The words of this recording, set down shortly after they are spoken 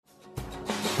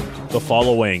The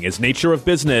following is Nature of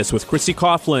Business with Chrissy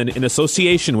Coughlin in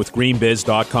association with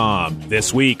GreenBiz.com.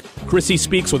 This week, Chrissy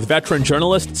speaks with veteran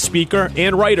journalist, speaker,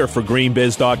 and writer for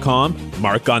GreenBiz.com,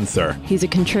 Marc Gunther. He's a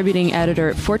contributing editor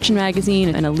at Fortune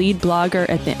magazine and a lead blogger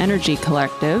at the Energy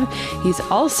Collective. He's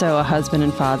also a husband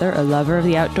and father, a lover of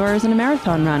the outdoors, and a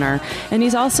marathon runner. And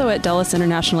he's also at Dulles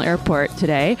International Airport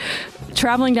today,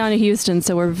 traveling down to Houston.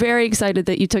 So we're very excited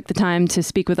that you took the time to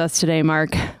speak with us today,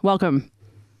 Marc. Welcome.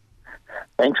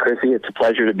 Thanks, Chrissy. It's a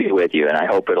pleasure to be with you, and I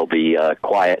hope it'll be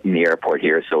quiet in the airport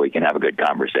here so we can have a good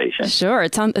conversation. Sure.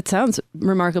 It sounds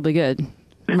remarkably good.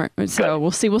 So we'll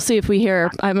see if we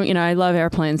hear. I love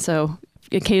airplanes, so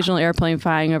occasional airplane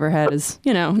flying overhead is,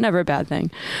 never a bad thing.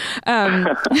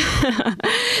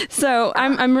 So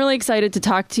I'm really excited to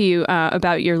talk to you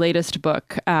about your latest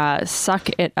book, Suck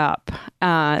It Up.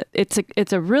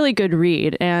 It's a really good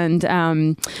read,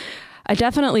 and I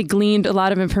definitely gleaned a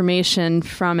lot of information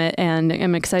from it, and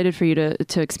I'm excited for you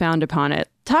to expound upon it.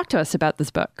 Talk to us about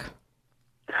this book.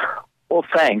 Well,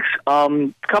 thanks. A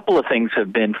couple of things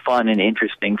have been fun and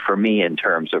interesting for me in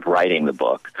terms of writing the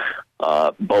book,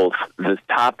 both the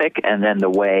topic and then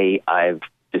the way I've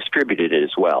distributed it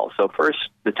as well. So first,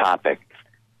 the topic.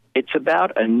 It's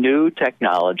about a new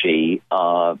technology,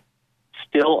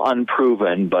 still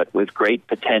unproven, but with great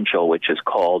potential, which is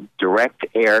called direct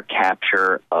air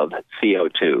capture of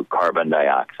CO2, carbon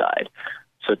dioxide.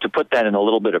 So to put that in a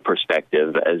little bit of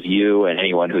perspective, as you and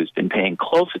anyone who's been paying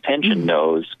close attention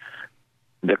knows,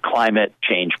 the climate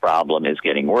change problem is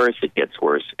getting worse. It gets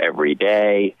worse every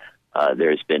day.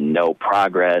 There's been no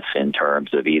progress in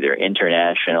terms of either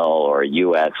international or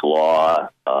U.S. law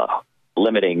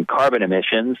limiting carbon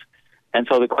emissions. And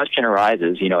so the question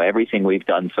arises, everything we've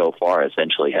done so far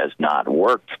essentially has not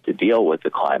worked to deal with the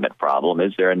climate problem.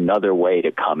 Is there another way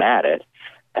to come at it?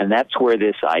 And that's where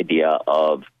this idea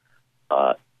of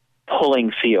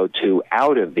pulling CO2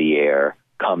 out of the air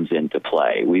comes into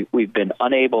play. We've been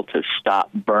unable to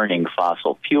stop burning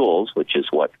fossil fuels, which is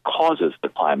what causes the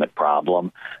climate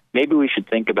problem. Maybe we should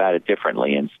think about it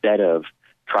differently. Instead of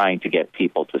trying to get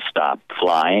people to stop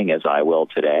flying, as I will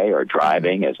today, or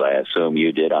driving, as I assume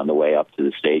you did on the way up to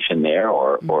the station there,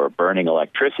 or burning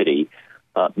electricity,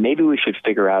 maybe we should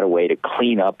figure out a way to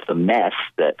clean up the mess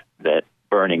that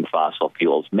burning fossil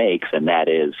fuels makes, and that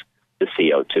is the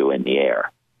CO2 in the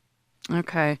air.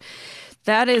 Okay.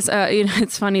 That is,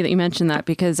 it's funny that you mentioned that,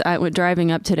 because driving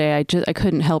up today, I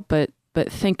couldn't help but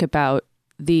think about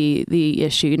the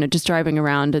issue, just driving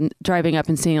around and driving up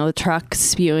and seeing all the trucks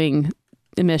spewing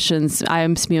emissions. I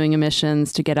am spewing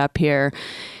emissions to get up here.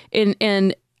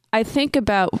 And I think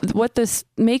about what this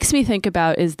makes me think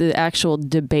about is the actual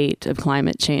debate of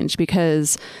climate change,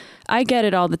 because I get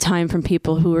it all the time from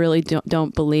people who really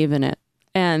don't believe in it.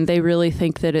 And they really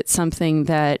think that it's something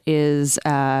that is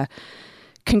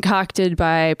concocted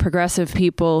by progressive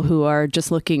people who are just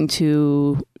looking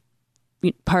to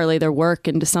parlay their work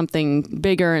into something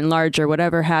bigger and larger,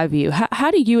 whatever have you.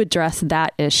 How do you address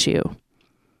that issue?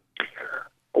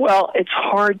 Well, it's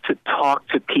hard to talk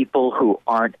to people who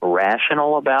aren't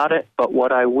rational about it, but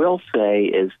what I will say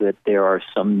is that there are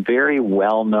some very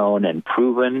well-known and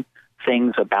proven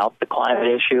things about the climate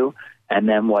issue, and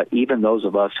then what even those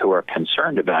of us who are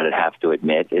concerned about it have to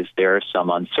admit is there are some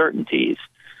uncertainties.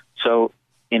 So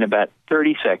in about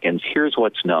 30 seconds, here's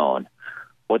what's known.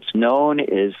 What's known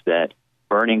is that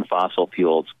burning fossil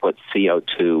fuels put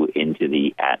CO2 into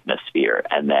the atmosphere,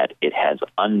 and that it has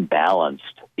unbalanced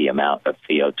the amount of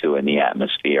CO2 in the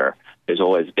atmosphere. There's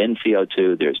always been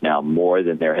CO2. There's now more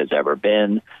than there has ever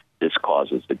been. This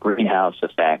causes the greenhouse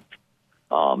effect.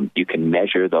 You can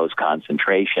measure those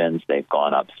concentrations. They've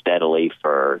gone up steadily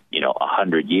for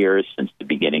 100 years since the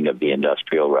beginning of the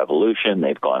Industrial Revolution.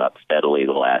 They've gone up steadily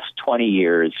the last 20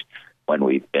 years when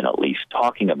we've been at least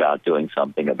talking about doing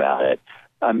something about it.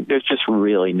 There's just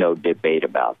really no debate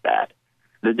about that.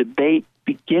 The debate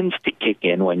begins to kick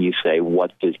in when you say,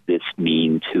 what does this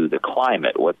mean to the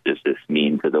climate? What does this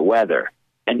mean to the weather?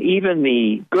 And even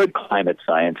the good climate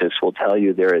scientists will tell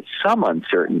you there is some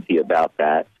uncertainty about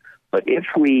that. But if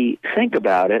we think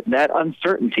about it, that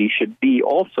uncertainty should be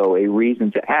also a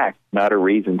reason to act, not a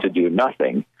reason to do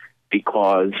nothing,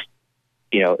 because,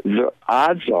 the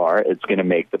odds are it's going to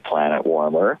make the planet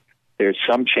warmer. There's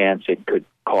some chance it could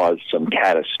cause some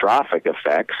catastrophic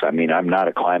effects. I mean, I'm not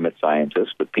a climate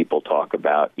scientist, but people talk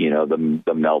about,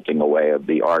 the melting away of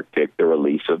the Arctic, the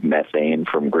release of methane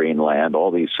from Greenland,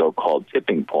 all these so-called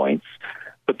tipping points.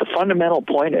 But the fundamental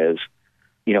point is,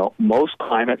 most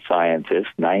climate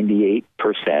scientists, 98%,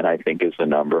 I think is the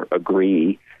number,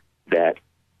 agree that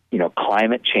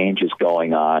climate change is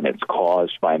going on. It's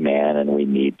caused by man, and we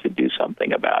need to do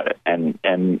something about it.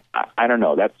 And I don't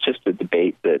know. That's just a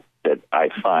debate that I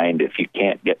find if you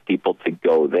can't get people to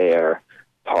go there,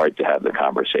 hard to have the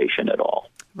conversation at all.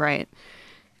 Right.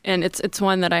 And it's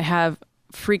one that I have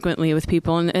frequently with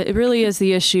people, and it really is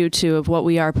the issue too of what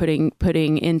we are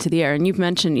putting into the air. And you've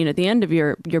mentioned, at the end of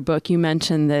your book, you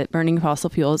mentioned that burning fossil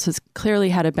fuels has clearly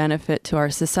had a benefit to our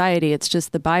society. It's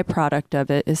just the byproduct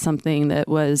of it is something that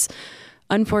was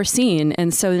unforeseen.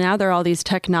 And so now there are all these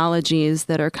technologies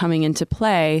that are coming into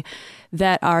play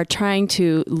that are trying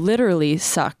to literally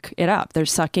suck it up. They're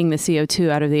sucking the CO2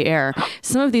 out of the air.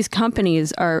 Some of these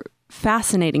companies are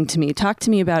fascinating to me. Talk to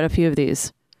me about a few of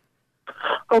these.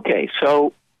 Okay,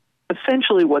 so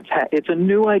essentially it's a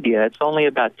new idea. It's only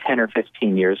about 10 or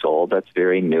 15 years old. That's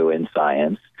very new in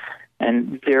science.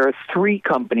 And there are 3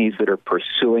 companies that are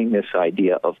pursuing this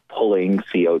idea of pulling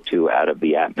CO2 out of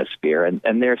the atmosphere.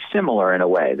 And they're similar in a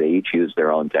way. They each use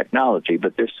their own technology,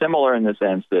 but they're similar in the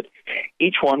sense that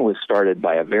each one was started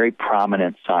by a very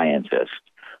prominent scientist.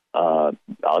 I'll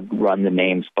run the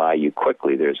names by you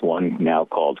quickly. There's one now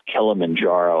called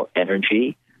Kilimanjaro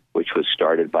Energy, which was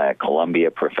started by a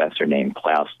Columbia professor named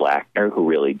Klaus Lackner, who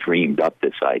really dreamed up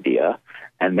this idea.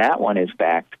 And that one is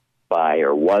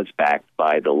was backed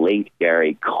by the late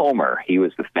Gary Comer. He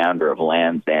was the founder of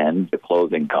Land's End, the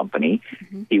clothing company.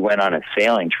 Mm-hmm. He went on a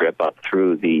sailing trip up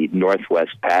through the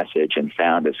Northwest Passage and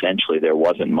found essentially there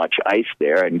wasn't much ice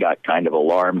there and got kind of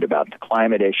alarmed about the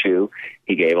climate issue.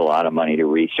 He gave a lot of money to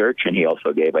research, and he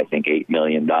also gave, I think, $8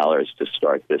 million to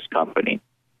start this company.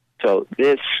 So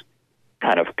this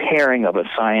kind of pairing of a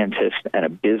scientist and a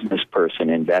business person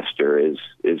investor is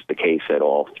the case at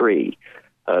all 3.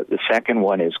 The second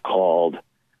one is called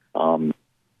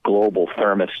Global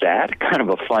Thermostat, kind of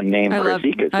a fun name,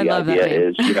 Chrissy, because the idea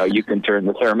is, you can turn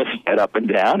the thermostat up and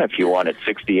down if you want it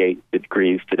 68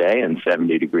 degrees today and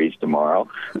 70 degrees tomorrow.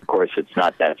 Of course, it's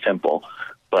not that simple.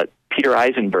 But Peter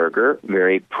Eisenberger,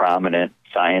 very prominent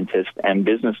scientist and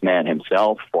businessman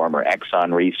himself, former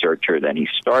Exxon researcher, then he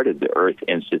started the Earth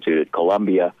Institute at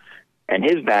Columbia. And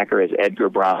his backer is Edgar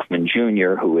Bronfman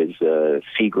Jr., who is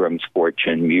Seagram's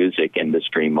fortune, music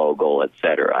industry mogul, et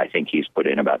cetera. I think he's put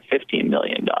in about $15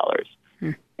 million.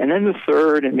 And then the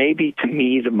third, and maybe to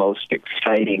me the most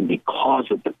exciting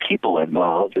because of the people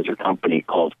involved, is a company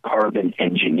called Carbon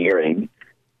Engineering.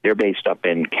 They're based up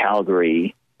in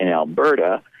Calgary in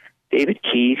Alberta. David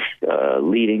Keith,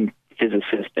 leading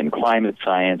physicist and climate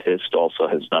scientist, also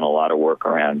has done a lot of work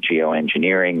around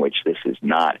geoengineering, which this is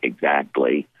not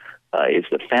exactly. Is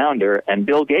the founder, and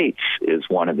Bill Gates is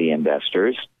one of the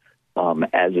investors,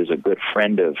 as is a good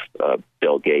friend of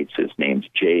Bill Gates. His name's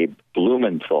Jabe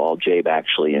Blumenthal. Jabe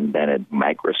actually invented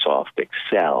Microsoft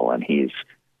Excel, and he's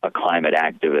a climate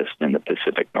activist in the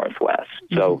Pacific Northwest.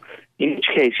 Mm-hmm. So in each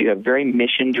case, you have very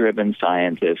mission-driven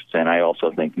scientists, and I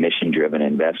also think mission-driven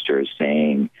investors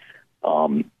saying,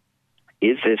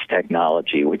 is this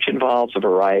technology, which involves a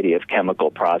variety of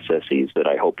chemical processes that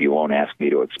I hope you won't ask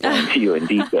me to explain to you in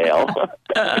detail,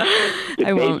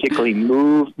 to basically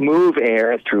move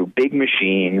air through big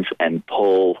machines and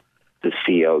pull the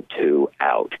CO2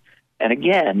 out. And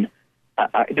again,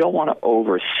 I don't want to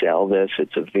oversell this.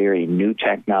 It's a very new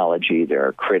technology. There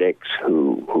are critics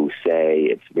who say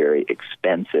it's very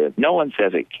expensive. No one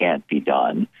says it can't be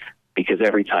done, because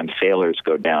every time sailors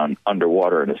go down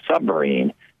underwater in a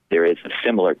submarine, there is a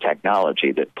similar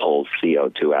technology that pulls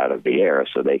CO2 out of the air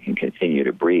so they can continue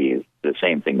to breathe. The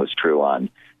same thing was true on,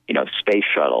 space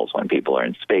shuttles when people are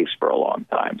in space for a long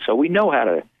time. So we know how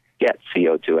to get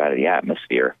CO2 out of the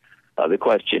atmosphere. The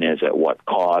question is at what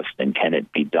cost, and can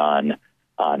it be done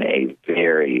on a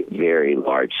very, very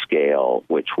large scale,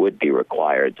 which would be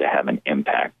required to have an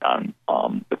impact on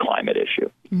the climate issue.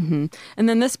 Mm-hmm. And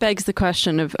then this begs the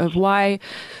question of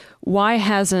why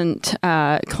hasn't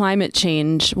climate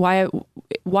change, why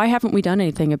haven't we done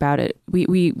anything about it?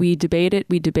 We debate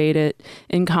it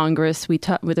in Congress. There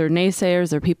are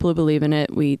naysayers, there are people who believe in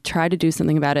it. We try to do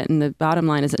something about it, and the bottom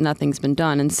line is that nothing's been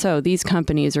done. And so these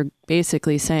companies are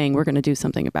basically saying we're going to do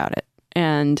something about it,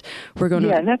 and we're going to.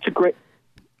 Yeah, and that's a great.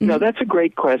 No, that's a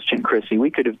great question, Chrissy. We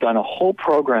could have done a whole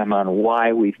program on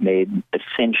why we've made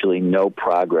essentially no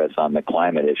progress on the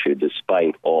climate issue,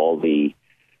 despite all the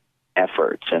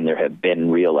efforts, and there have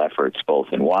been real efforts both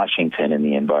in Washington in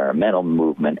the environmental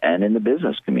movement and in the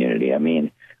business community. I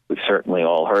mean, we've certainly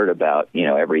all heard about,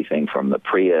 everything from the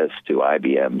Prius to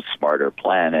IBM's Smarter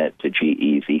Planet to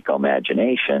GE's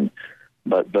Ecomagination,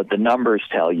 but the numbers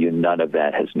tell you none of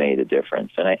that has made a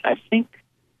difference. And I think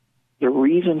the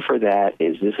reason for that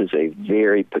is this is a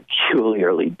very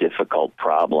peculiarly difficult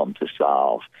problem to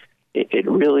solve. it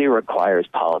really requires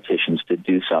politicians to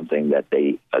do something that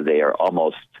they are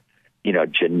almost,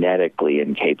 genetically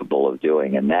incapable of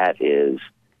doing, and that is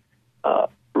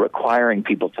requiring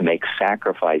people to make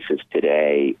sacrifices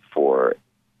today for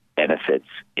benefits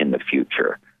in the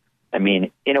future. I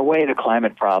mean, in a way, the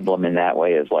climate problem in that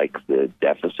way is like the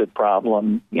deficit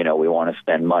problem. We want to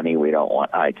spend money. We don't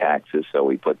want high taxes, so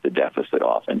we put the deficit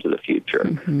off into the future.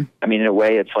 Mm-hmm. I mean, in a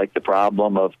way, it's like the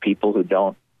problem of people who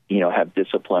don't, have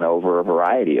discipline over a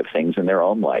variety of things in their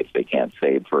own life. They can't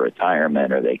save for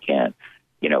retirement, or they can't,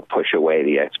 push away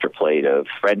the extra plate of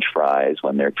French fries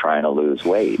when they're trying to lose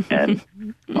weight. And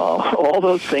all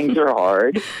those things are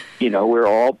hard. We're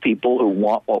all people who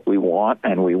want what we want,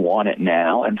 and we want it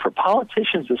now. And for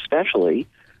politicians especially,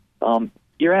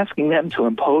 you're asking them to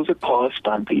impose a cost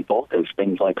on people, because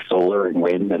things like solar and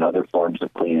wind and other forms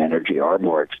of clean energy are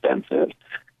more expensive.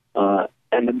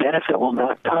 And the benefit will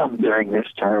not come during this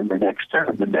term or next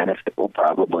term. The benefit will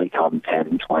probably come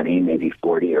 10, 20, maybe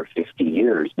 40 or 50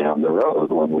 years down the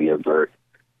road when we avert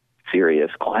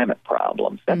serious climate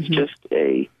problems. That's just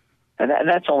and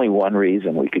that's only one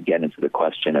reason. We could get into the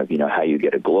question of, how you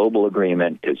get a global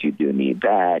agreement, because you do need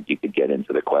that. You could get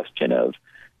into the question of,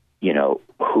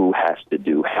 who has to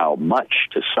do how much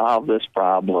to solve this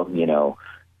problem.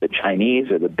 The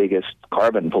Chinese are the biggest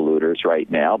carbon polluters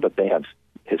right now, but they have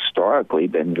historically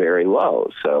been very low.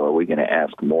 So are we going to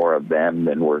ask more of them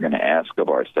than we're going to ask of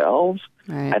ourselves?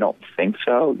 Right. I don't think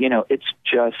so. It's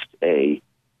just a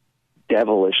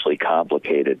devilishly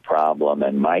complicated problem.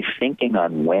 And my thinking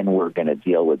on when we're going to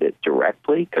deal with it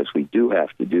directly, because we do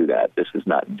have to do that, this is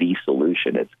not the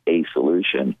solution, it's a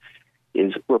solution,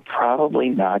 is we're probably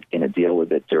not going to deal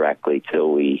with it directly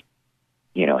till we,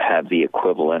 have the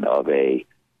equivalent of a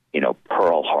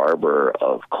Pearl Harbor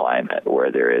of climate,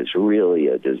 where there is really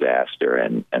a disaster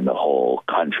and the whole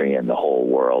country and the whole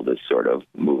world is sort of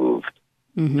moved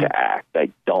to act.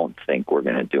 I don't think we're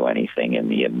going to do anything in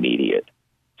the immediate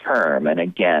term. And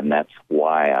again, that's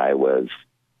why I was,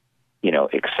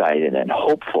 excited and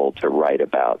hopeful to write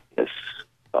about this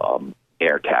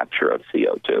air capture of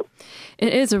CO2.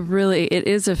 It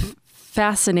is a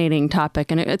fascinating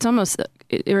topic, and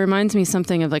it reminds me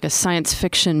something of like a science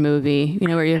fiction movie,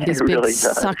 where you have these big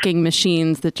sucking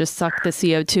machines that just suck the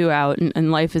CO2 out,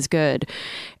 and life is good.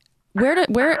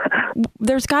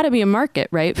 There's got to be a market,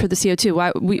 right, for the CO2.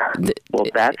 Well,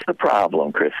 that's the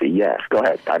problem, Chrissy. Yes, go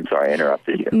ahead. I'm sorry, I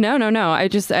interrupted you. No.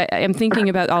 I'm thinking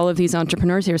about all of these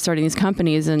entrepreneurs who are starting these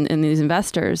companies and these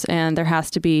investors, and there has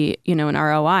to be, an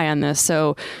ROI on this.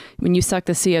 So when you suck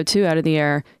the CO2 out of the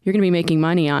air, you're going to be making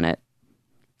money on it,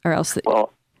 or else.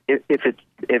 Well,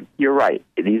 if you're right,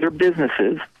 these are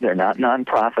businesses. They're not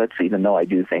nonprofits, even though I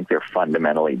do think they're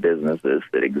fundamentally businesses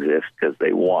that exist because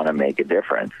they want to make a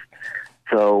difference.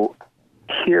 So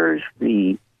here's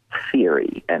the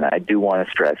theory, and I do want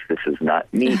to stress this is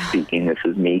not me speaking. This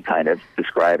is me kind of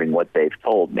describing what they've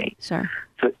told me. Sure.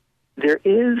 So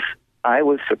I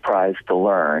was surprised to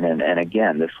learn, and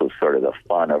again, this was sort of the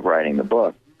fun of writing the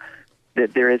book,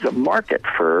 that there is a market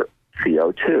for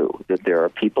CO2, that there are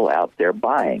people out there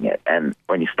buying it. And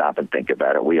when you stop and think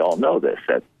about it, we all know this,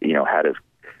 that, how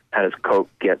does Coke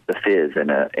get the fizz in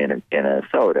a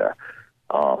soda?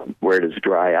 Where does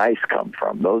dry ice come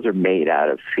from? Those are made out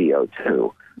of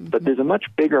CO2. But there's a much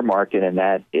bigger market, and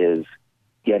that is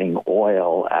getting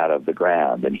oil out of the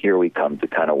ground. And here we come to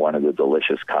kind of one of the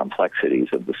delicious complexities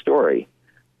of the story.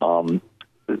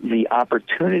 The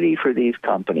opportunity for these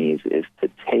companies is to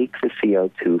take the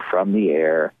CO2 from the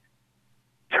air,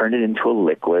 turn it into a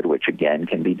liquid, which again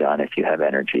can be done if you have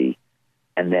energy,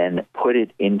 and then put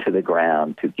it into the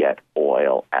ground to get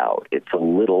oil out. It's a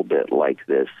little bit like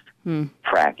this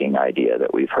fracking idea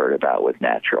that we've heard about with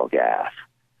natural gas.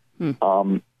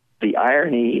 The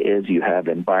irony is you have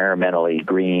environmentally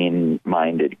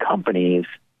green-minded companies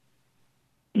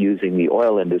using the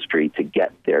oil industry to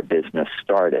get their business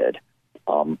started.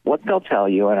 What they'll tell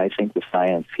you, and I think the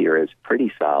science here is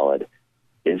pretty solid,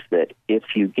 is that if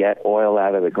you get oil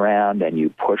out of the ground and you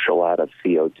push a lot of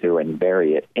CO2 and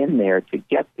bury it in there to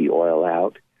get the oil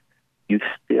out, you've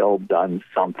still done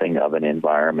something of an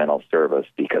environmental service,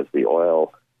 because the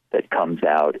oil that comes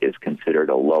out is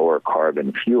considered a lower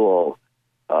carbon fuel.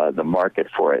 The market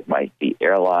for it might be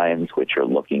airlines, which are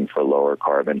looking for lower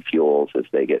carbon fuels as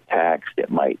they get taxed. It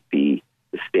might be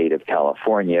the state of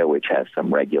California, which has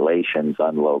some regulations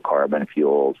on low carbon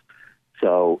fuels.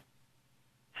 So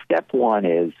step one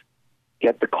is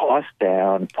get the cost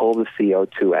down, pull the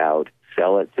CO2 out,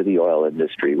 sell it to the oil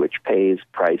industry, which pays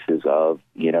prices of,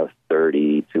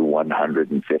 $30 to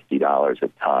 $150 a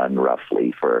ton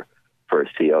roughly for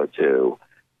CO2,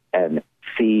 and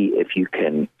see if you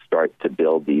can start to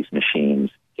build these machines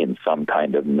in some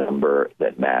kind of number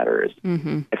that matters.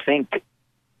 Mm-hmm. I think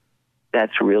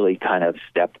that's really kind of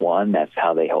step one. That's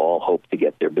how they all hope to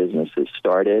get their businesses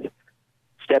started.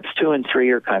 Steps 2 and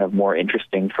 3 are kind of more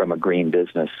interesting from a green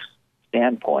business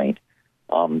standpoint.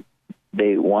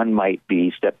 One might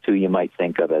be, step 2 you might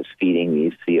think of as feeding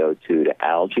these CO2 to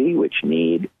algae, which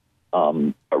need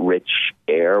a rich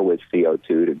air with CO2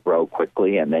 to grow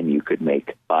quickly, and then you could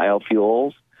make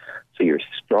biofuels. So you're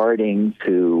starting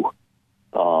to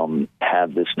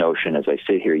have this notion. As I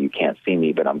sit here, you can't see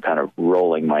me, but I'm kind of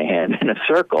rolling my hand in a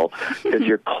circle because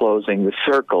you're closing the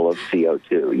circle of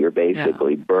CO2. You're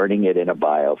basically burning it in a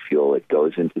biofuel. It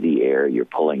goes into the air. You're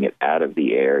pulling it out of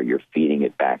the air. You're feeding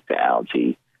it back to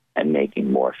algae and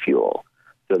making more fuel.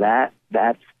 So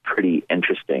that's pretty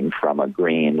interesting from a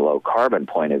green, low-carbon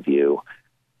point of view.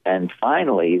 And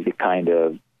finally, the kind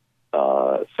of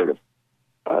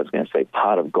I was going to say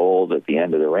pot of gold at the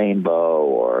end of the rainbow,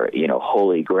 or,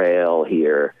 holy grail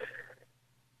here,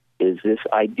 is this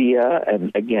idea,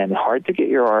 and again, hard to get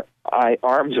your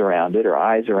arms around it or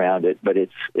eyes around it, but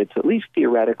it's at least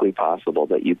theoretically possible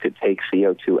that you could take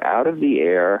CO2 out of the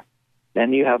air,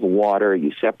 then you have water,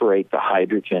 you separate the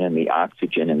hydrogen and the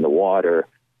oxygen in the water,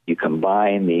 you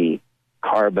combine the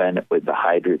carbon with the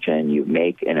hydrogen, you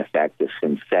make, in effect, a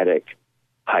synthetic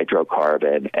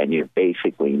hydrocarbon, and you're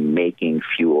basically making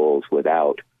fuels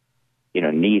without,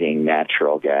 needing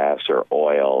natural gas or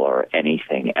oil or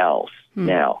anything else.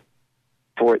 Now,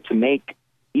 for it to make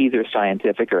either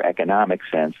scientific or economic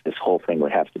sense, this whole thing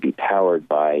would have to be powered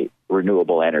by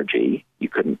renewable energy. You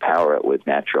couldn't power it with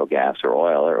natural gas or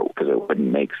oil because it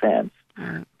wouldn't make sense.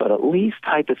 But at least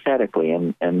hypothetically,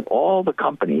 and all the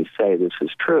companies say this is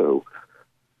true,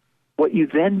 what you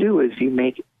then do is you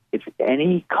make, if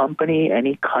any company,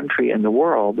 any country in the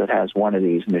world that has one of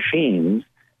these machines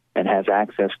and has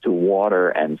access to water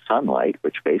and sunlight,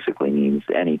 which basically means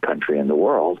any country in the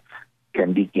world,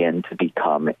 can begin to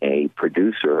become a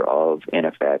producer of, in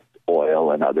effect,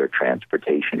 oil and other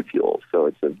transportation fuels. So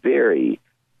it's a very,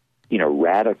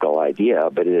 radical idea,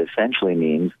 but it essentially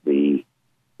means the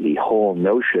whole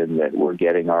notion that we're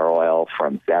getting our oil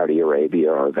from Saudi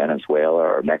Arabia or Venezuela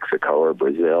or Mexico or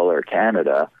Brazil or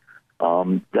Canada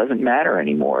doesn't matter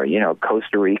anymore.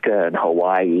 Costa Rica and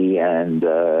Hawaii and,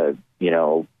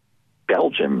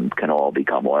 Belgium can all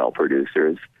become oil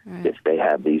producers if they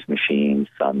have these machines,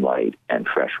 sunlight, and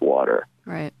fresh water.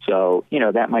 Right. So,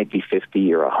 that might be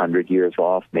 50 or 100 years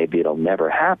off. Maybe it'll never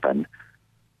happen.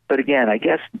 But again, I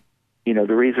guess,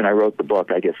 the reason I wrote the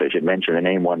book, I guess I should mention the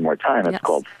name one more time. It's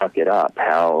called Suck It Up,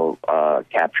 How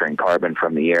Capturing Carbon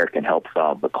from the Air Can Help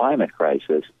Solve the Climate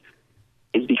Crisis,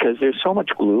 is because there's so much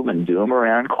gloom and doom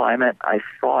around climate. I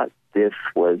thought this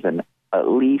was at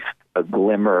least a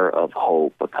glimmer of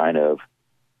hope, a kind of,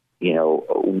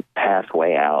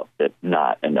 pathway out that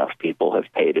not enough people have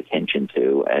paid attention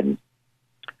to. And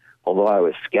although I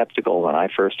was skeptical when I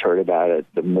first heard about it,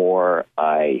 the more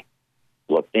I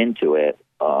looked into it,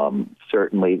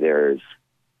 certainly there's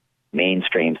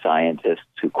mainstream scientists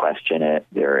who question it.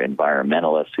 There are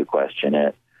environmentalists who question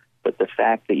it. But the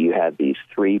fact that you have these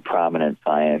 3 prominent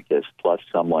scientists plus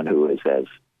someone who is as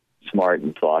smart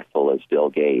and thoughtful as Bill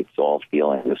Gates all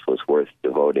feeling this was worth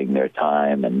devoting their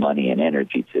time and money and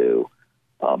energy to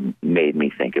made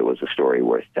me think it was a story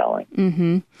worth telling.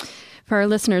 Mm-hmm. For our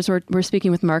listeners, we're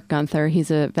speaking with Marc Gunther.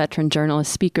 He's a veteran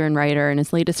journalist, speaker, and writer, and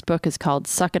his latest book is called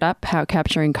Suck It Up, How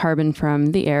Capturing Carbon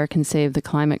from the Air Can Save the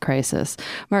Climate Crisis.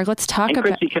 Marc, let's talk about...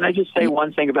 Christy, can I just say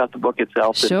one thing about the book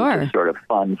itself? Sure. This is sort of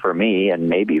fun for me and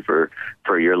maybe for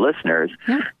your listeners.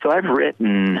 Yeah. So I've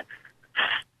written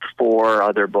 4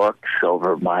 other books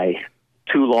over my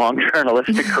too long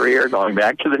journalistic career going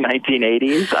back to the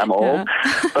 1980s. I'm old.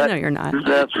 Yeah. But no, you're not.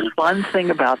 The fun thing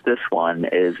about this one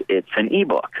is it's an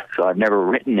ebook. So I've never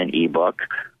written an ebook.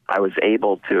 I was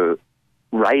able to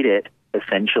write it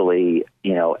essentially,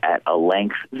 at a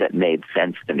length that made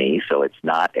sense to me. So it's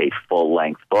not a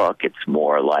full-length book. It's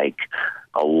more like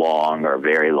a long or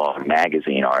very long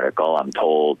magazine article. I'm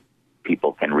told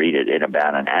people can read it in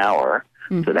about an hour.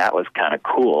 So that was kind of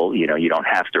cool. You don't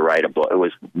have to write a book. It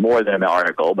was more than an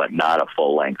article, but not a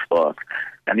full-length book.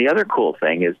 And the other cool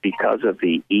thing is because of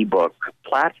the ebook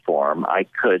platform, I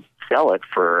could sell it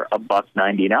for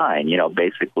 $1.99,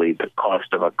 basically the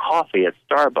cost of a coffee at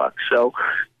Starbucks. So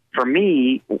for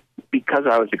me, because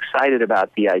I was excited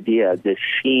about the idea, this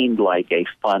seemed like a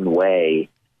fun way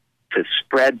to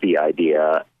spread the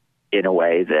idea in a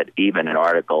way that even an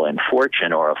article in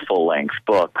Fortune or a full-length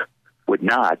book would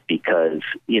not, because,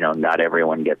 not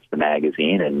everyone gets the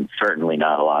magazine, and certainly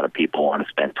not a lot of people want to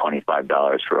spend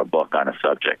 $25 for a book on a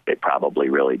subject they probably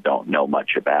really don't know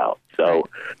much about. So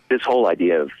this whole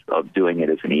idea of doing it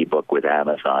as an ebook with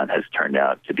Amazon has turned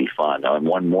out to be fun. And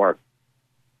one more,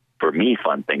 for me,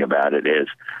 fun thing about it is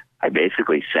I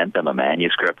basically sent them a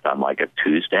manuscript on like a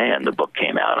Tuesday, and the book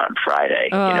came out on Friday.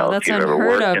 Oh, that's if you've ever unheard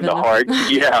worked of in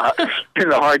the in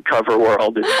the hardcover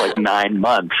world, it's like 9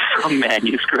 months from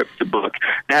manuscript to book.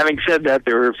 And having said that,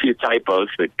 there were a few typos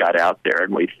that got out there,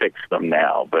 and we fixed them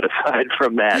now. But aside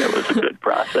from that, it was a good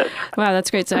process. Wow, that's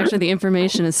great. So actually, the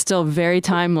information is still very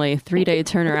timely. 3-day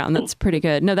turnaround. That's pretty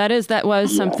good. No, that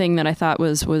was something that I thought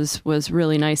was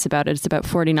really nice about it. It's about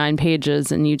 49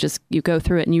 pages, and you go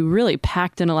through it, and you really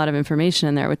packed in a lot of information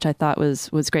in there, which I thought was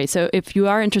great. So if you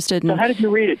are interested in... So how did you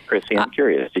read it, Chrissy? I'm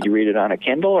curious. Did you read it on a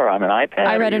Kindle or on an iPad?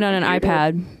 I read it on an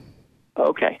iPad.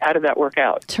 Okay. How did that work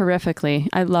out? Terrifically.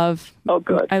 I love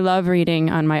reading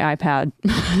on my iPad.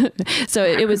 So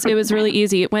it was really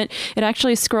easy. It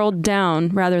actually scrolled down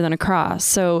rather than across.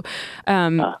 So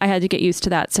I had to get used to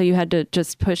that. So you had to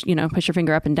just push your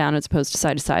finger up and down as opposed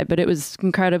to side, but it was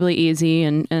incredibly easy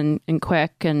and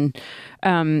quick, and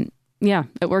yeah,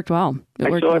 it worked well.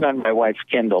 I saw it on my wife's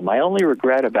Kindle. My only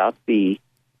regret about the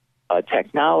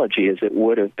technology is it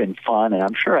would have been fun, and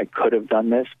I'm sure I could have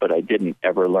done this, but I didn't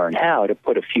ever learn how to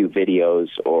put a few videos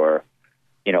or,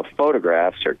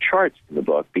 photographs or charts in the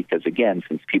book, because, again,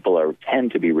 since people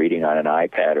tend to be reading on an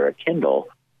iPad or a Kindle,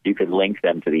 you could link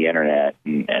them to the internet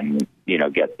and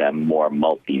get them more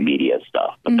multimedia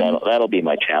stuff. But that'll be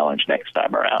my challenge next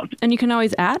time around. And you can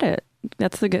always add it.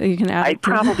 You can add it. I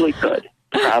probably could.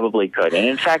 Probably could. And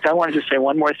in fact, I wanted to say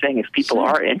one more thing. If people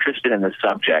are interested in the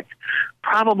subject,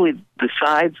 probably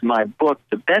besides my book,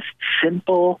 the best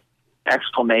simple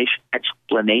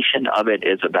explanation of it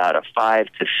is about a 5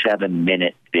 to 7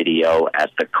 minute video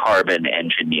at the Carbon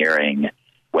Engineering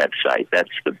website. That's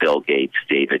the Bill Gates,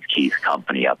 David Keith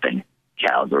company up in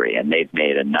Calgary. And they've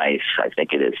made a nice, I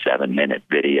think it is 7-minute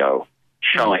video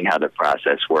showing how the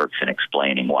process works and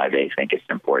explaining why they think it's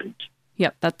important.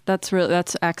 Yep, that's an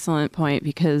excellent point,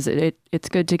 because it's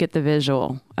good to get the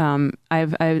visual.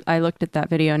 I looked at that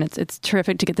video, and it's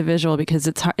terrific to get the visual, because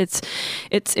it's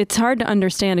hard to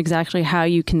understand exactly how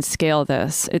you can scale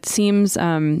this. It seems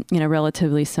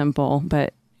relatively simple,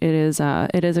 but it is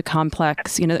a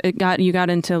complex. You got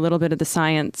into a little bit of the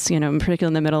science, particularly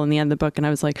in the middle and the end of the book, and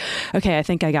I was like, okay, I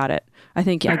think I got it. I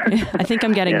think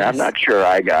I'm getting this. I'm not sure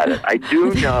I got it. I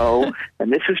do know, and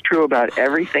this is true about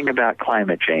everything about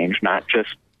climate change, not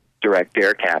just direct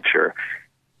air capture.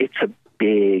 It's a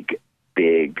big,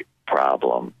 big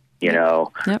problem.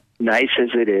 Yep. Nice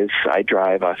as it is, I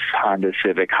drive a Honda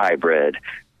Civic Hybrid.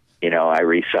 I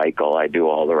recycle. I do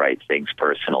all the right things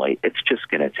personally. It's just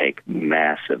going to take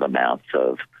massive amounts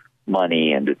of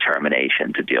money and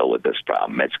determination to deal with this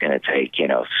problem. It's going to take,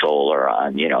 solar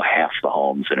on, half the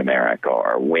homes in America,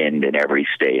 or wind in every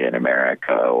state in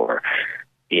America, or,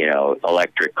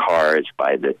 electric cars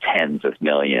by the tens of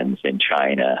millions in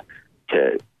China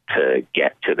to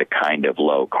get to the kind of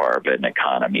low carbon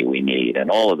economy we need. And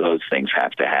all of those things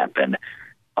have to happen,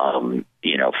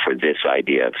 for this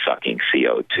idea of sucking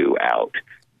CO2 out.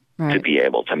 Right. To be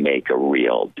able to make a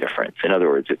real difference. In other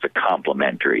words, it's a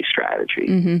complementary strategy.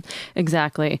 Mm-hmm.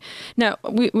 Exactly. Now,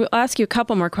 we'll ask you a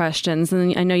couple more questions, and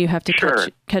then I know you have to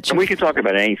catch and we can talk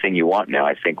about anything you want now.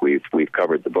 I think we've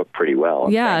covered the book pretty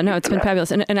well. Yeah, no, it's been fabulous.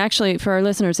 And actually, for our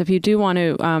listeners, if you do want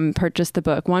to purchase the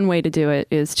book, one way to do it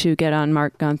is to get on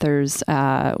Marc Gunther's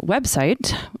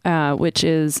website, which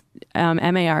is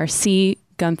MARC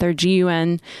Gunther,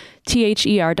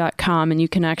 GUNTHER.com, and you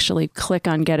can actually click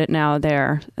on Get It Now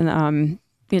there. And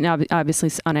obviously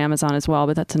on Amazon as well,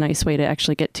 but that's a nice way to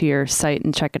actually get to your site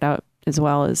and check it out as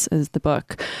well as the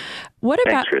book. What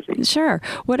about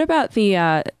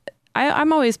the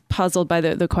I'm always puzzled by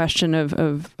the question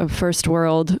of first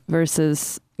world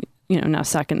versus now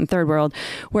second and third world,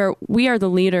 where we are the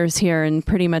leaders here in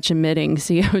pretty much emitting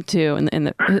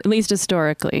CO2, at least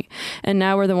historically. And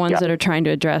now we're the ones that are trying to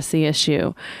address the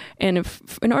issue. And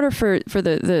in order for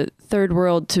the third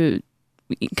world to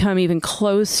come even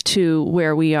close to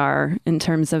where we are in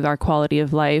terms of our quality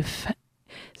of life,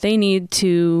 they need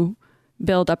to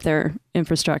build up their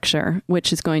infrastructure,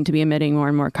 which is going to be emitting more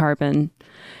and more carbon.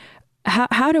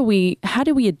 How do we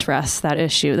address that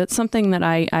issue? That's something that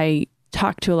I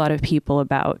talk to a lot of people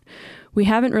about. We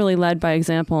haven't really led by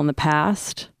example in the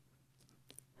past.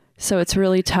 So it's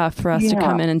really tough for us to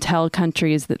come in and tell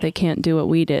countries that they can't do what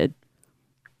we did.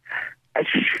 I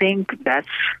think that's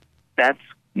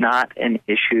not an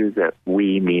issue that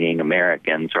we, meaning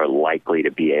Americans, are likely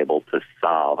to be able to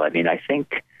solve. I mean, I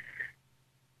think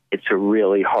it's a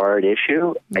really hard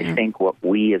issue. I think what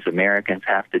we as Americans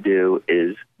have to do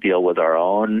is deal with our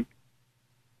own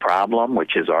problem,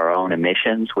 which is our own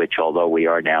emissions, which although we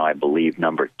are now, I believe,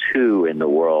 number 2 in the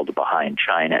world behind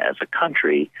China as a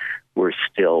country, we're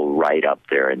still right up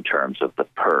there in terms of the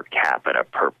per capita,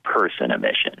 per person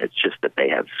emission. It's just that they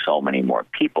have so many more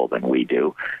people than we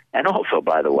do. And also,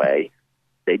 by the way,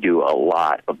 they do a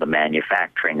lot of the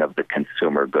manufacturing of the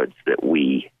consumer goods that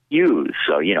we use.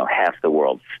 So, half the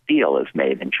world's steel is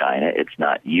made in China. It's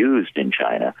not used in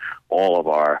China. All of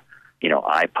our,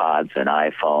 iPods and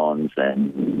iPhones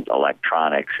and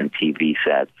electronics and TV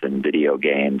sets and video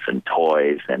games and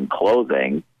toys and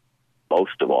clothing,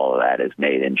 most of all of that is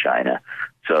made in China.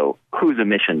 So whose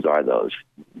emissions are those?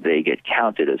 They get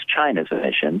counted as China's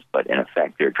emissions, but in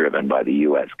effect they're driven by the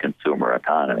U.S. consumer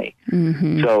economy.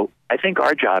 Mm-hmm. So I think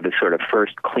our job is sort of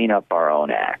first clean up our own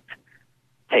act,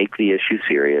 take the issue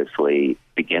seriously,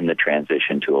 begin the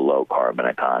transition to a low-carbon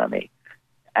economy.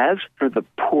 As for the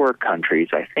poor countries,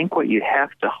 I think what you have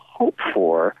to hope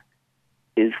for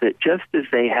is that just as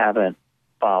they haven't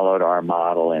followed our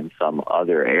model in some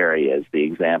other areas, the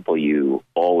example you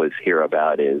always hear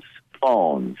about is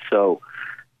phones. So,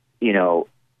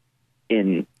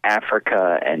 in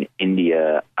Africa and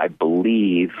India, I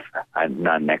believe, I'm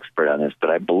not an expert on this, but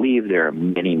I believe there are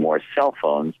many more cell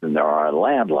phones than there are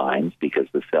landlines because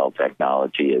the cell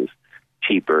technology is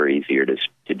cheaper, easier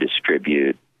to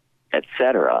distribute,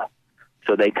 etc.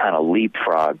 So they kind of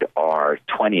leapfrogged our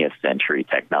 20th century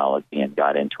technology and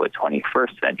got into a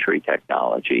 21st century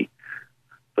technology.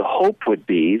 The hope would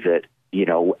be that,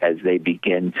 as they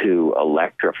begin to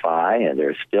electrify, and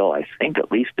there's still, I think,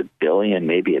 at least 1 billion,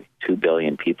 maybe 2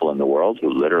 billion people in the world who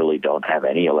literally don't have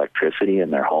any electricity in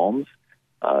their homes.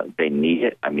 They need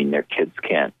it. I mean, their kids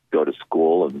can't go to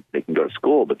school, and they can go to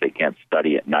school, but they can't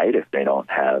study at night if they don't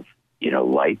have,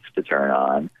 lights to turn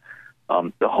on.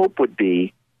 The hope would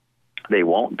be they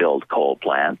won't build coal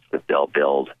plants, that they'll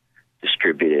build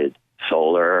distributed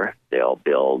solar, they'll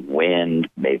build wind,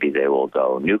 maybe they will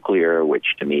go nuclear,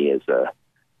 which to me is a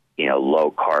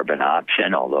low carbon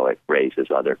option, although it raises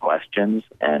other questions.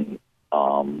 And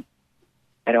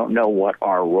I don't know what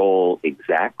our role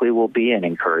exactly will be in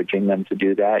encouraging them to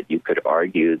do that. You could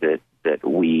argue that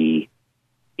we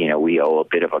owe a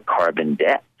bit of a carbon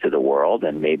debt to the world,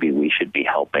 and maybe we should be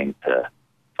helping to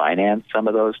finance some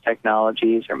of those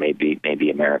technologies, or maybe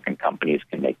American companies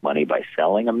can make money by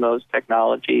selling them those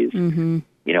technologies. Mm-hmm.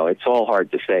 It's all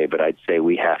hard to say, but I'd say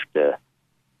we have to,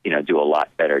 do a lot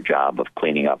better job of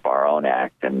cleaning up our own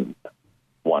act, and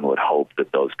one would hope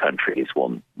that those countries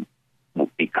will,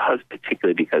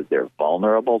 particularly because they're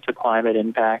vulnerable to climate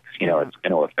impacts, it's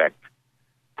going to affect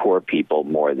poor people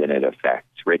more than it affects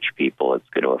rich people. It's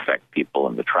going to affect people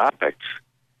in the tropics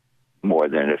more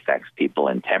than it affects people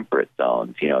in temperate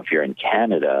zones. If you're in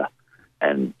Canada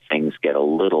and things get a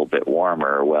little bit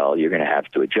warmer, well, you're going to have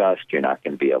to adjust. You're not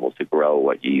going to be able to grow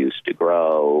what you used to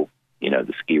grow.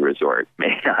 The ski resort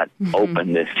may not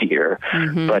open this year.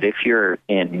 Mm-hmm. But if you're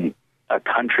in a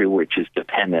country which is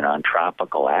dependent on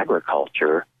tropical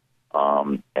agriculture,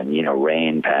 and,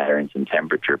 rain patterns and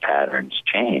temperature patterns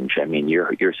change, I mean,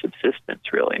 your subsistence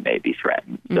really may be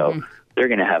threatened. Mm-hmm. So they're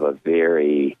going to have a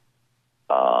very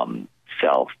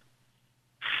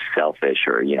selfish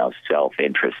or,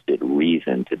 self-interested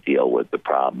reason to deal with the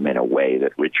problem in a way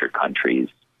that richer countries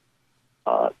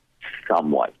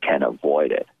somewhat can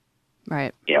avoid it.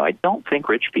 Right. I don't think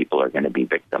rich people are going to be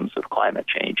victims of climate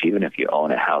change, even if you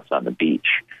own a house on the beach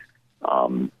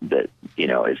that,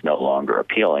 is no longer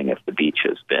appealing. If the beach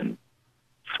has been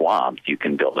swamped, you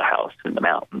can build a house in the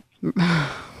mountains.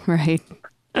 Right.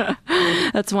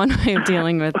 That's one way of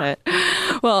dealing with it.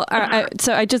 Well,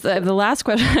 the last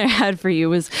question I had for you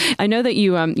was, I know that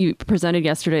you presented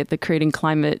yesterday at the Creating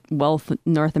Climate Wealth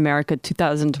North America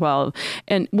 2012,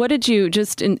 and what did you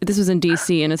this was in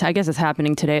DC, and I guess it's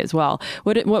happening today as well.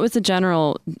 What was the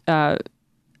general,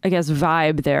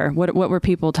 vibe there? What were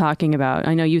people talking about?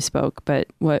 I know you spoke, but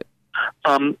what?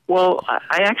 Well,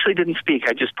 I actually didn't speak.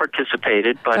 I just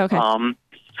participated, but okay.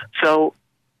 So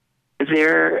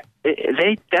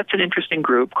that's an interesting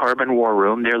group, Carbon War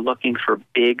Room. They're looking for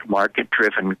big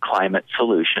market-driven climate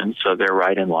solutions, so they're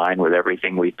right in line with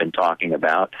everything we've been talking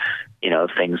about,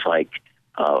 things like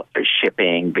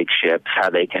shipping, big ships, how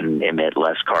they can emit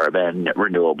less carbon,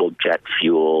 renewable jet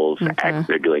fuels. Okay.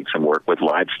 They're doing some work with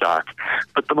livestock.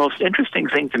 But the most interesting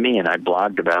thing to me, and I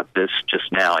blogged about this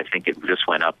just now, I think it just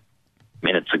went up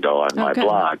minutes ago on my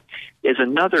blog, is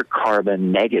another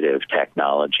carbon negative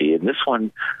technology. And this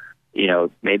one,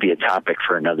 maybe a topic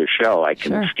for another show. I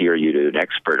can steer you to an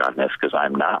expert on this because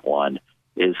I'm not one.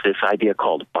 is this idea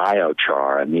called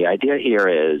biochar. And the idea here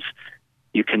is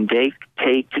you can take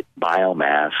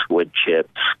biomass, wood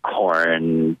chips,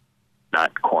 corn,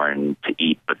 not corn to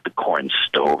eat, but the corn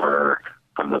stover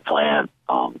from the plant,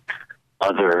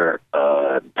 other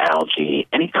algae,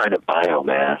 any kind of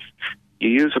biomass. You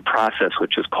use a process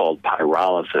which is called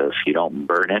pyrolysis. You don't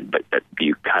burn it, but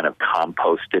you kind of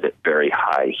compost it at very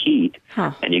high heat,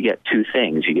 and you get two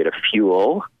things. You get a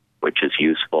fuel, which is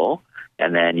useful,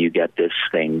 and then you get this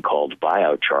thing called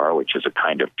biochar, which is a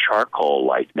kind of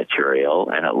charcoal-like material,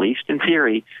 and at least in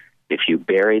theory, if you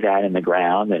bury that in the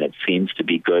ground, then it seems to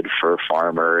be good for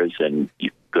farmers and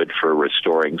good for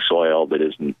restoring soil that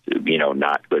is,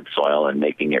 not good soil and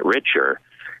making it richer.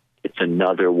 It's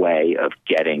another way of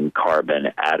getting carbon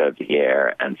out of the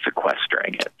air and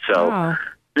sequestering it. So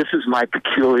this is my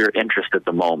peculiar interest at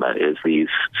the moment, is these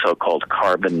so-called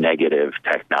carbon negative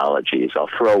technologies. I'll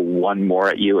throw one more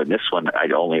at you, and this one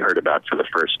I'd only heard about for the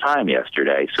first time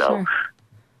yesterday. So sure.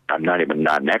 I'm not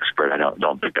an expert. I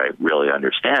don't think I really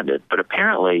understand it. But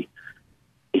apparently,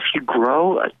 if you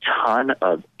grow a ton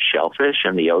of shellfish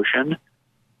in the ocean,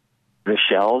 the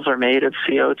shells are made of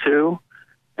CO2,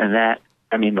 and that,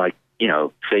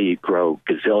 say you grow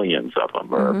gazillions of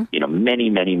them, or, many,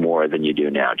 many more than you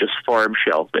do now. Just farm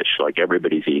shellfish, like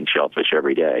everybody's eating shellfish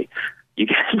every day. You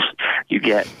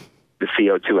get the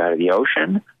CO2 out of the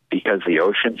ocean, because the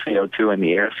ocean CO2 and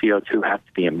the air CO2 have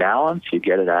to be in balance. You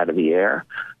get it out of the air.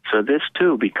 So this,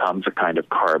 too, becomes a kind of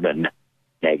carbon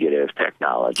negative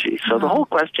technology. So the whole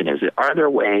question is, are there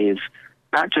ways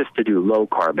not just to do low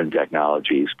carbon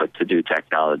technologies, but to do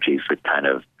technologies that kind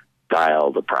of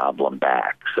dial the problem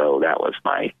back? So that was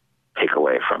my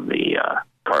takeaway from the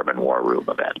Carbon War Room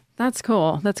event. That's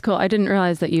cool. I didn't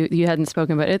realize that you hadn't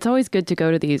spoken, but it's always good to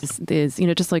go to these,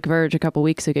 just like Verge a couple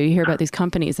weeks ago, you hear about these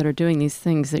companies that are doing these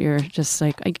things that you're just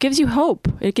like, it gives you hope.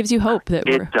 It gives you hope that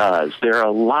it does. There are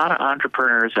a lot of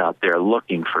entrepreneurs out there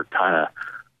looking for kind of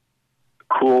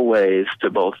cool ways to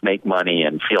both make money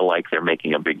and feel like they're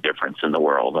making a big difference in the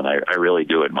world. And I really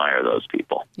do admire those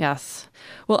people. Yes.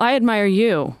 Well, I admire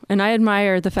you, and I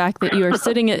admire the fact that you are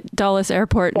sitting at Dulles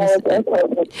Airport. And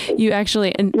you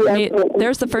actually,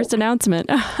 there's the first announcement.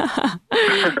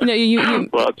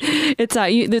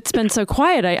 It's been so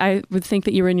quiet. I would think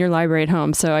that you were in your library at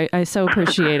home. So I so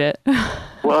appreciate it.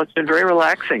 Well, it's been very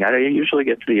relaxing. I usually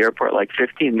get to the airport like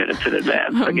 15 minutes in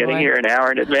advance. So getting here an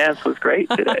hour in advance was great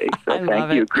today. So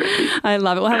thank you, Chrissy. I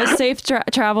love it. Well, have a safe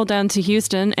travel down to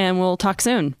Houston, and we'll talk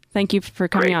soon. Thank you for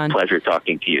coming on. Pleasure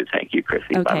talking to you. Thank you,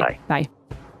 Chrissy. Okay. Bye-bye. Bye.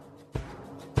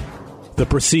 The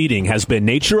proceeding has been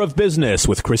Nature of Business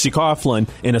with Chrissy Coughlin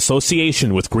in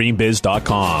association with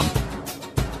GreenBiz.com.